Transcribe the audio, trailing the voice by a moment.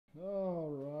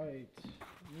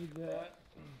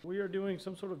We are doing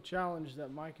some sort of challenge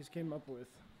that Mike has came up with.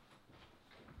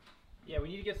 Yeah, we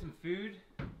need to get some food,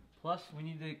 plus we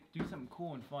need to do something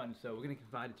cool and fun, so we're gonna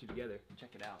combine the two together and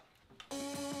check it out.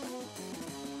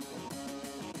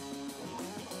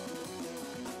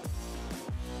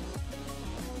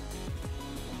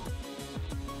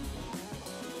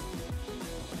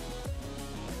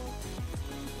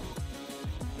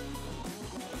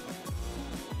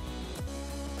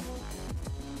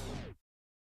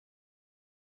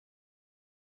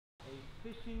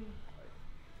 Fishing.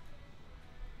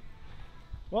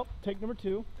 Well, take number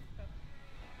 2.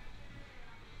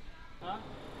 Huh?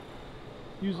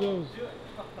 Use those. Do it.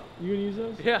 You gonna use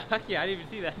those? Yeah, heck yeah, I didn't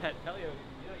even see that. Hell yeah.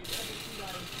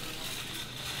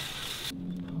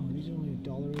 Oh, these are only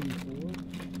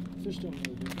 $1.84. Fish don't know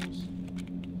the difference.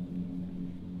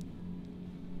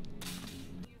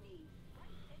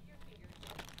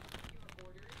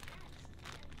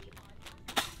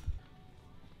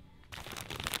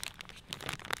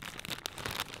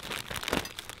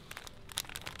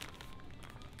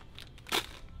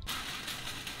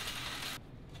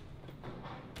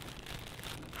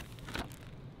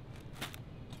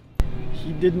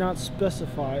 He did not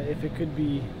specify if it could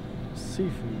be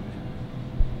seafood.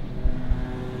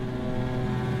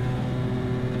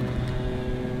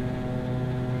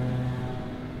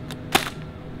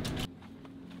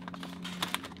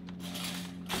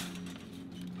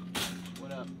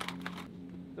 What up?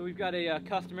 So we've got a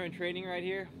customer in training right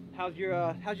here. How's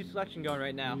your selection going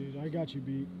right now? Dude, I got you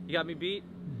beat. You got me beat?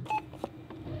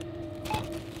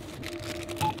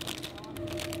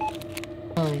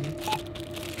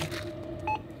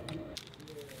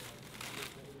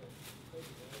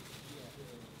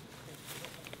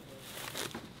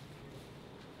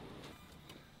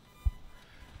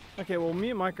 Okay, well, me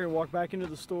and Mike are gonna walk back into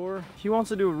the store. He wants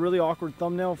to do a really awkward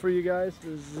thumbnail for you guys.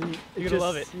 You're gonna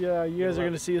love it. Yeah, you guys are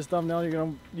gonna see his thumbnail.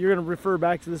 You're gonna refer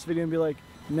back to this video and be like,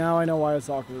 now I know why it's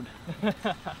awkward.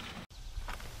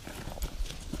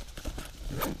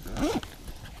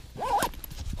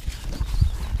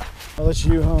 Oh, that's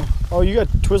you, huh? Oh, you got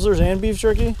Twizzlers and beef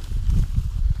jerky?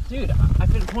 Dude, I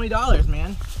spent $20,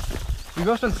 man. We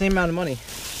both spent the same amount of money.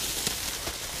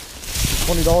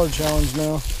 $20 challenge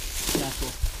now. Tackle.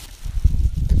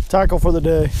 Tackle for the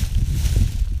day.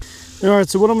 All right,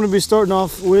 so what I'm going to be starting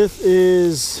off with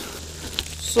is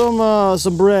some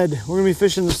bread. We're going to be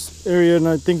fishing this area, and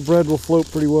I think bread will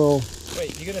float pretty well.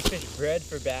 Wait, you're gonna fish bread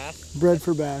for bass? Bread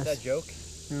for bass. Is that a joke?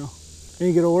 Yeah.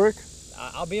 Think it'll work?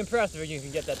 I'll be impressed if you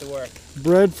can get that to work.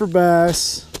 Bread for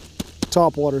bass,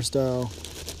 topwater style.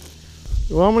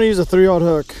 Well, I'm going to use a 3/0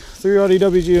 hook, 3/0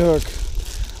 EWG hook.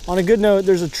 On a good note,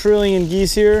 there's a trillion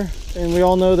geese here, and we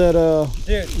all know that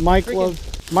Dude,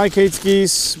 Mike hates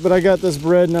geese, but I got this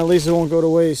bread, and at least it won't go to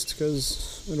waste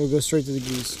because it'll go straight to the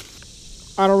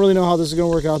geese. I don't really know how this is going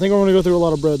to work out. I think we're going to go through a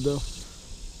lot of bread, though.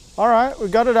 All right, we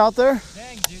got it out there.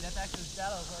 Dang, dude, that's actually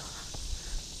saddle.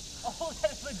 Oh,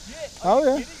 that's legit. Oh,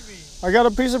 yeah. I got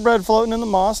a piece of bread floating in the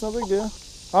moss, no big deal.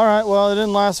 All right, well, it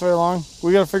didn't last very long.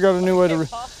 We got to figure out a new way to, we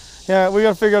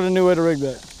got to figure out a new way to rig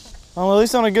that. Well, at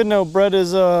least on a good note, bread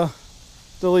is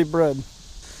delete bread.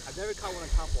 I've never caught one on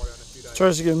top water on a few. Try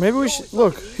this again. Maybe we should,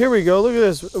 look, here we go. Look at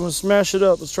this. I'm gonna smash it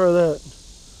up. Let's try that.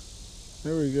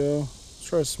 There we go. Let's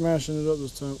try smashing it up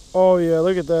this time. Oh yeah,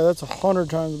 look at that. That's 100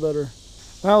 times better.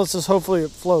 Now let's just hopefully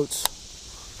it floats.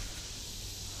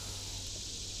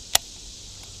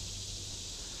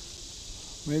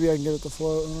 Maybe I can get it to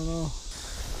float, I don't know.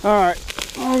 All right,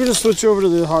 I'm gonna switch over to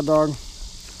the hot dog.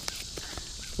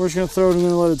 We're just gonna throw it in there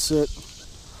and let it sit.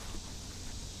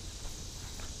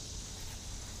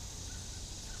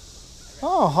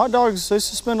 Oh, hot dogs, they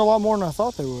suspend a lot more than I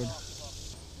thought they would.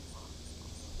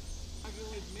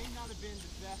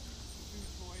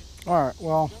 All right,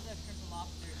 well,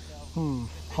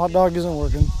 hot dog isn't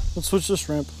working. Let's switch to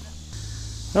shrimp.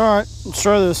 All right, let's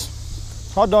try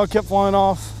this. Hot dog kept flying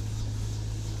off.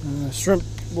 Shrimp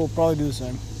will probably do the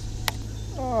same.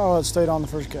 Oh, it stayed on the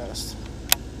first cast.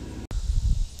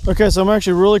 Okay, so I'm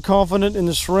actually really confident in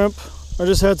the shrimp. I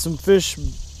just had some fish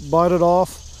bite it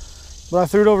off, but I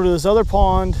threw it over to this other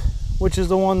pond, which is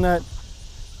the one that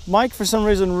Mike, for some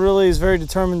reason, really is very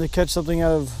determined to catch something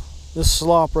out of this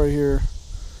slop right here.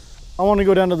 I want to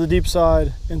go down to the deep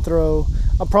side and throw.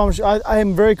 I promise you, I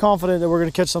am very confident that we're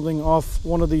going to catch something off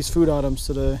one of these food items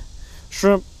today.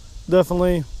 Shrimp,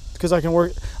 definitely, because I can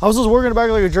work. I was just working it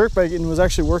back like a jerkbait and it was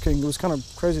actually working. It was kind of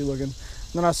crazy looking. And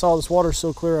then I saw this water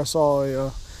so clear, I saw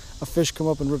a fish come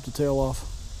up and rip the tail off.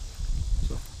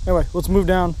 So anyway, let's move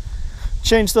down,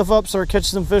 change stuff up, start catching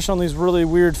some fish on these really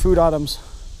weird food items.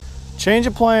 Change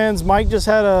of plans. Mike just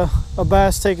had a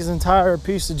bass take his entire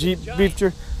piece of beef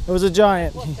jerky. It It was a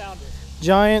giant.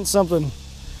 Giant something.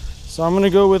 So I'm gonna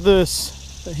go with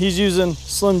this. He's using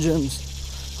Slim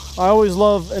Jims. I always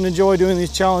love and enjoy doing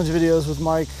these challenge videos with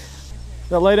Mike.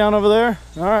 That lay down over there?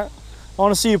 All right. I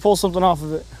want to see you pull something off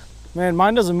of it. Man,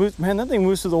 mine doesn't move. Man, that thing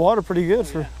moves through the water pretty good.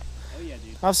 Oh yeah,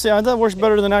 dude. That works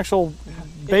better than actual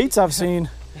baits I've seen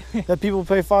that people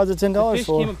pay $5 to $10 the fish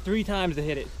for. came up 3 times to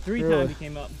hit it. Three times he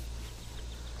came up.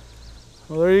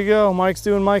 Well, there you go. Mike's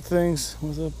doing Mike things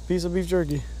with a piece of beef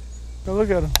jerky. Now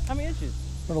look at them. How many inches?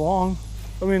 They're long.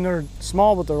 I mean, they're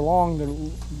small, but they're long.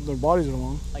 Their bodies are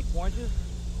long. Like 4 inches?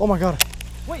 Oh my God.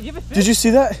 Wait, you have a fish? Did you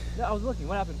see that? No, I was looking.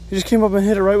 What happened? He just came up and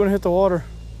hit it right when it hit the water.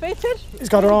 Pay attention. He's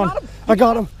got it on. I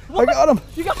got him. I got him.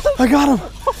 You got him? I got him.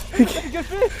 That's a good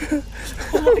fish.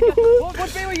 Oh my God.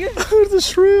 What bait were you using? The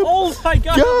shrimp. Oh my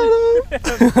God.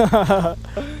 Got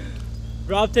him.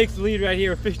 Rob takes the lead right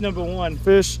here with fish number 1.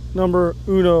 Fish number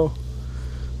uno.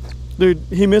 Dude,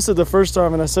 he missed it the first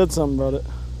time and I said something about it.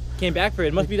 Came back for it.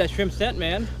 It must be that shrimp scent,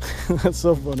 man. That's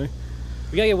so funny.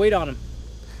 We gotta get weight on him.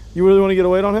 You really want to get a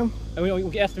weight on him? I mean, we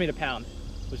can estimate a pound.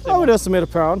 I would estimate a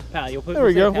pound. You'll put, there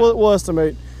we go. We'll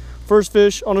estimate. First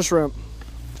fish on a shrimp.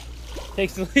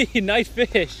 Takes the lead. Nice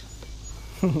fish.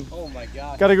 Oh my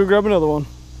God. Gotta go grab another one.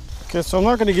 Okay, so I'm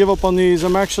not gonna give up on these.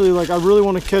 I'm actually like, I really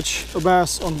want to catch a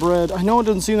bass on bread. I know it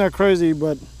doesn't seem that crazy,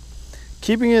 but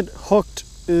keeping it hooked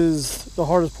is the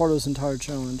hardest part of this entire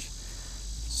challenge.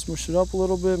 Smush it up a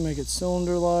little bit, make it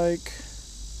cylinder-like.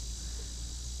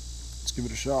 Let's give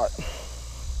it a shot.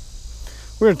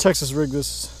 We're gonna Texas rig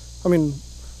this.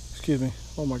 Excuse me.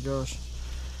 Oh my gosh.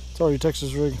 It's already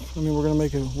Texas rig. We're gonna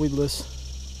make it weedless.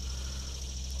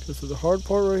 Go through the hard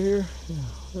part right here. Yeah,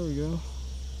 there we go.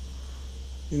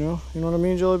 You know what I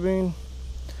mean, Jelly Bean?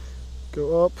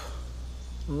 Go up,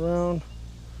 around.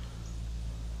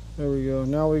 There we go.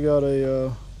 Now we got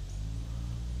a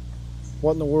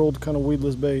what in the world kind of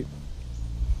weedless bait.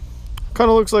 Kind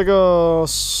of looks like a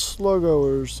sluggo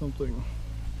or something.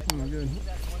 Oh my God.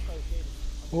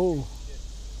 Whoa,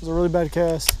 that was a really bad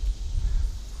cast.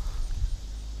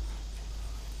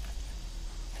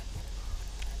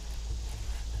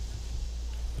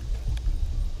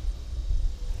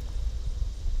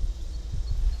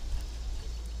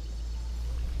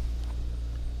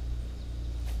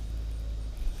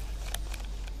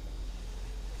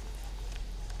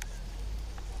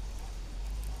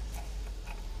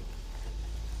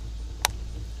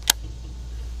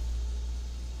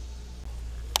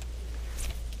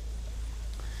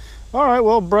 All right,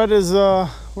 well, bread is,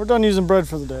 we're done using bread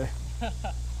for the day.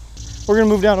 We're gonna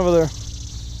move down over there.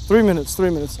 3 minutes.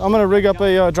 I'm gonna rig up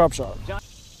a drop shot.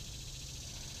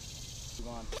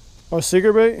 Oh,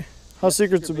 secret bait? How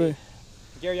secret's the bait?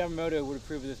 Gary Yamamoto would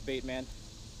approve of this bait, man.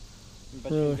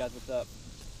 Bet Really? you guys what's up.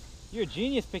 You're a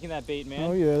genius picking that bait, man.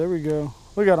 Oh yeah, there we go.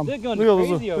 Look at him. They're going Look at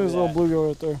crazy those over little that. bluegill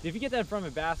right there. If you get that in front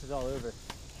of a bass, it's all over.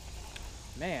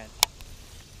 Man,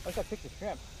 I wish I picked the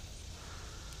shrimp.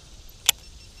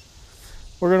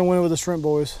 We're gonna win it with the shrimp,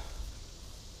 boys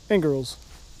and girls.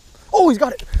 Oh, he's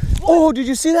got it. What? Oh, did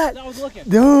you see that? I was looking.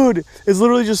 Dude, it's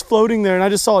literally just floating there and I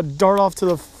just saw it dart off to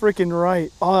the freaking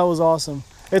right. Oh, that was awesome.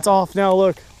 It's off now,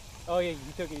 look. Oh yeah, you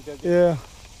took it. Yeah.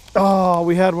 Oh,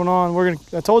 we had one on.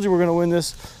 I told you we're gonna win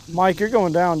this. Mike, you're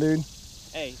going down, dude.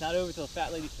 Hey, it's not over till the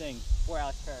fat lady sings. Or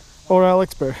Alex Perry. Or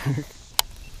Alex Perry.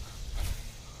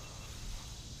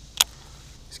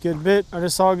 He's getting bit. I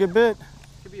just saw it get bit.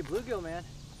 Could be a bluegill, man.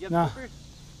 You have Nah. clippers?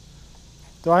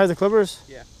 Do I have the clippers?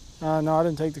 Yeah. No, I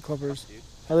didn't take the clippers. Dude.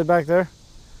 Are they back there?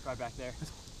 Right back there.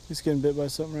 He's getting bit by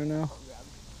something right now.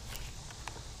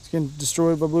 He's getting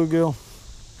destroyed by bluegill.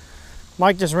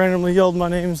 Mike just randomly yelled my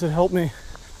name and said, "Help me."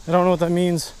 I don't know what that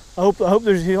means. I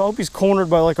hope he's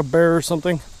cornered by like a bear or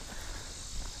something.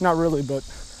 Not really, but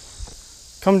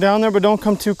come down there, but don't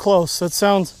come too close. That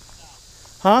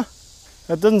sounds, huh?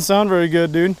 That doesn't sound very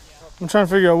good, dude. I'm trying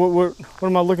to figure out what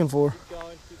am I looking for. Keep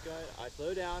going. All right,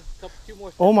 slow down. Two more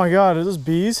steps. Oh my God, are those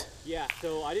bees? Yeah,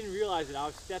 so I didn't realize it. I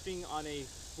was stepping on a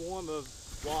swarm of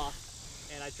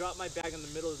wasps, and I dropped my bag in the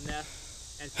middle of the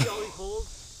nest. And see all these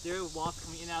holes? There are wasps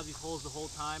coming in and out of these holes the whole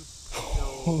time.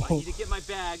 So I need to get my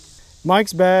bag.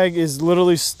 Mike's bag is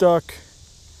literally stuck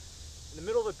In the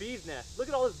middle of a bee's nest. Look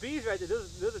at all those bees right there.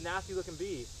 Those are nasty looking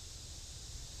bees.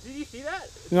 Did you see that?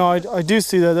 No, I do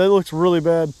see that. That looks really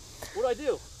bad. What do I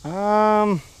do?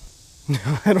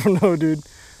 I don't know, dude.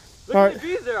 Look All at right, the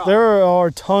bees there are. there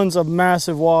are tons of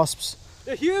massive wasps.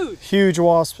 They're huge. Huge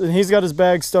wasps, and he's got his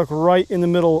bag stuck right in the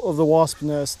middle of the wasp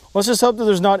nest. Let's just hope that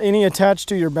there's not any attached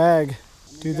to your bag.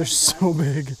 Dude, they're so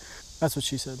big. That's what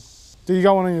she said. Dude, you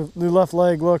got one on your left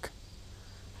leg, look.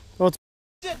 Oh, it's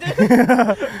Shit,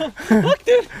 dude. Look,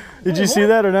 dude. Did you see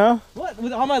that or no? What? What?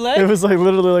 Was it on my leg? It was like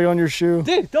literally like on your shoe.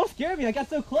 Dude, don't scare me. I got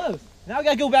so close. Now I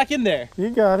gotta go back in there. You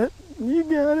got it. You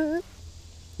got it.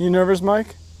 You nervous,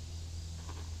 Mike?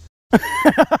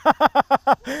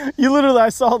 You literally, I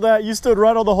saw that. You stood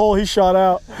right on the hole. He shot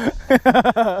out.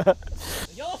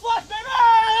 Yellow flash, baby!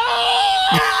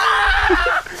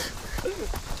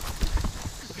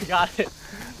 We got it.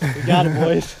 We got it,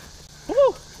 boys.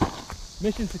 Woo!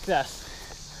 Mission success.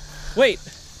 Wait.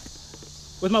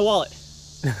 Where's my wallet?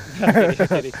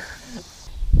 Kidding.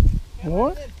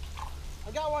 What?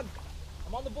 I got one.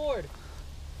 I'm on the board.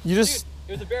 You just... Dude,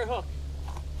 it was a bare hook.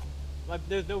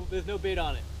 There's no bait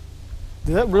on it.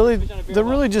 Did that really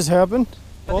just happen?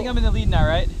 I think I'm in the lead now,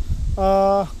 right?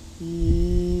 I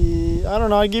don't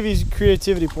know. I give you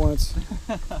creativity points.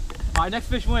 All right, next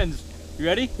fish wins. You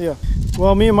ready? Yeah.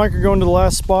 Well, me and Mike are going to the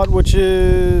last spot, which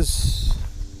is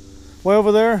way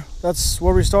over there. That's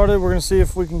where we started. We're gonna see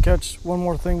if we can catch one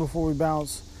more thing before we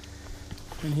bounce.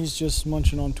 And he's just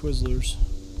munching on Twizzlers.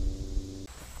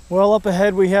 Well, up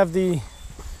ahead we have the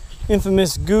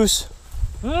infamous goose.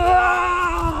 You're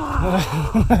on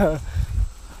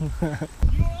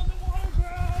the water,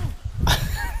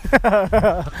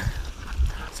 bro!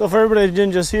 So for everybody that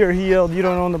didn't just hear, he yelled, "You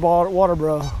don't own the water,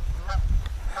 bro."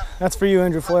 That's for you,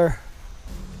 Andrew Flair.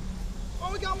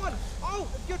 Oh, we got one! Oh,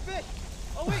 it's a good fish!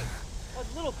 Oh wait,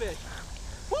 that's a little fish.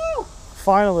 Woo!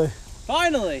 Finally.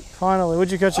 Finally! Finally.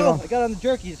 What'd you catch it on? I got it on the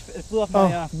jerky. It flew off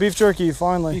my... beef jerky,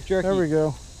 finally. Beef jerky. There we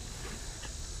go.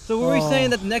 So were we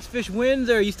saying that the next fish wins,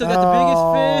 or you still got the biggest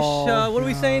fish? What are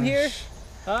we saying here?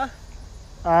 Huh?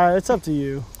 It's up to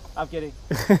you. I'm kidding.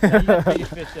 Yeah, you got the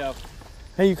biggest fish though.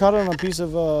 Hey, you caught it on a piece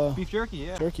of beef jerky,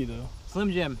 yeah. Jerky though.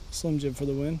 Slim Jim. Slim Jim for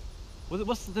the win.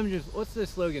 What's the Slim Jim? What's the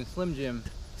slogan? Slim Jim.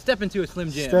 Step into a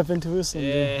Slim Jim. Step into a Slim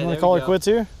Jim. Yeah, You want to call it quits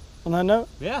here on that note?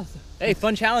 Yeah. Hey,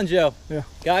 fun challenge, Joe. Yeah.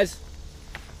 Guys,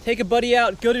 take a buddy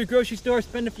out, go to the grocery store,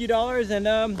 spend a few dollars, and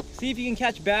see if you can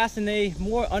catch bass in a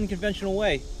more unconventional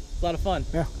way. It's a lot of fun.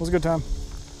 Yeah, it was a good time.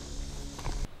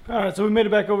 All right, so we made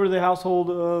it back over to the household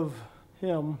of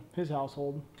his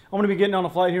household. I'm going to be getting on a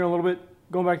flight here in a little bit,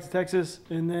 going back to Texas,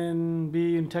 and then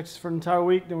be in Texas for an entire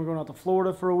week. Then we're going out to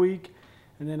Florida for a week,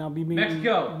 and then I'll be meeting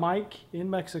Mike in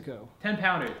Mexico.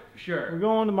 10-pounder, for sure. We're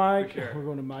going to Mike. For sure. We're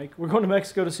going to Mike. We're going to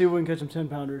Mexico to see if we can catch some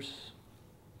 10-pounders.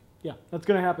 Yeah, that's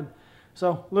going to happen.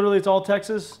 So literally it's all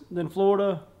Texas, then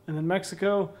Florida, and then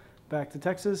Mexico, back to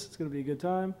Texas. It's going to be a good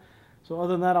time. So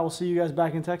other than that, I will see you guys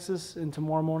back in Texas and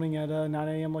tomorrow morning at 9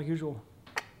 a.m. like usual.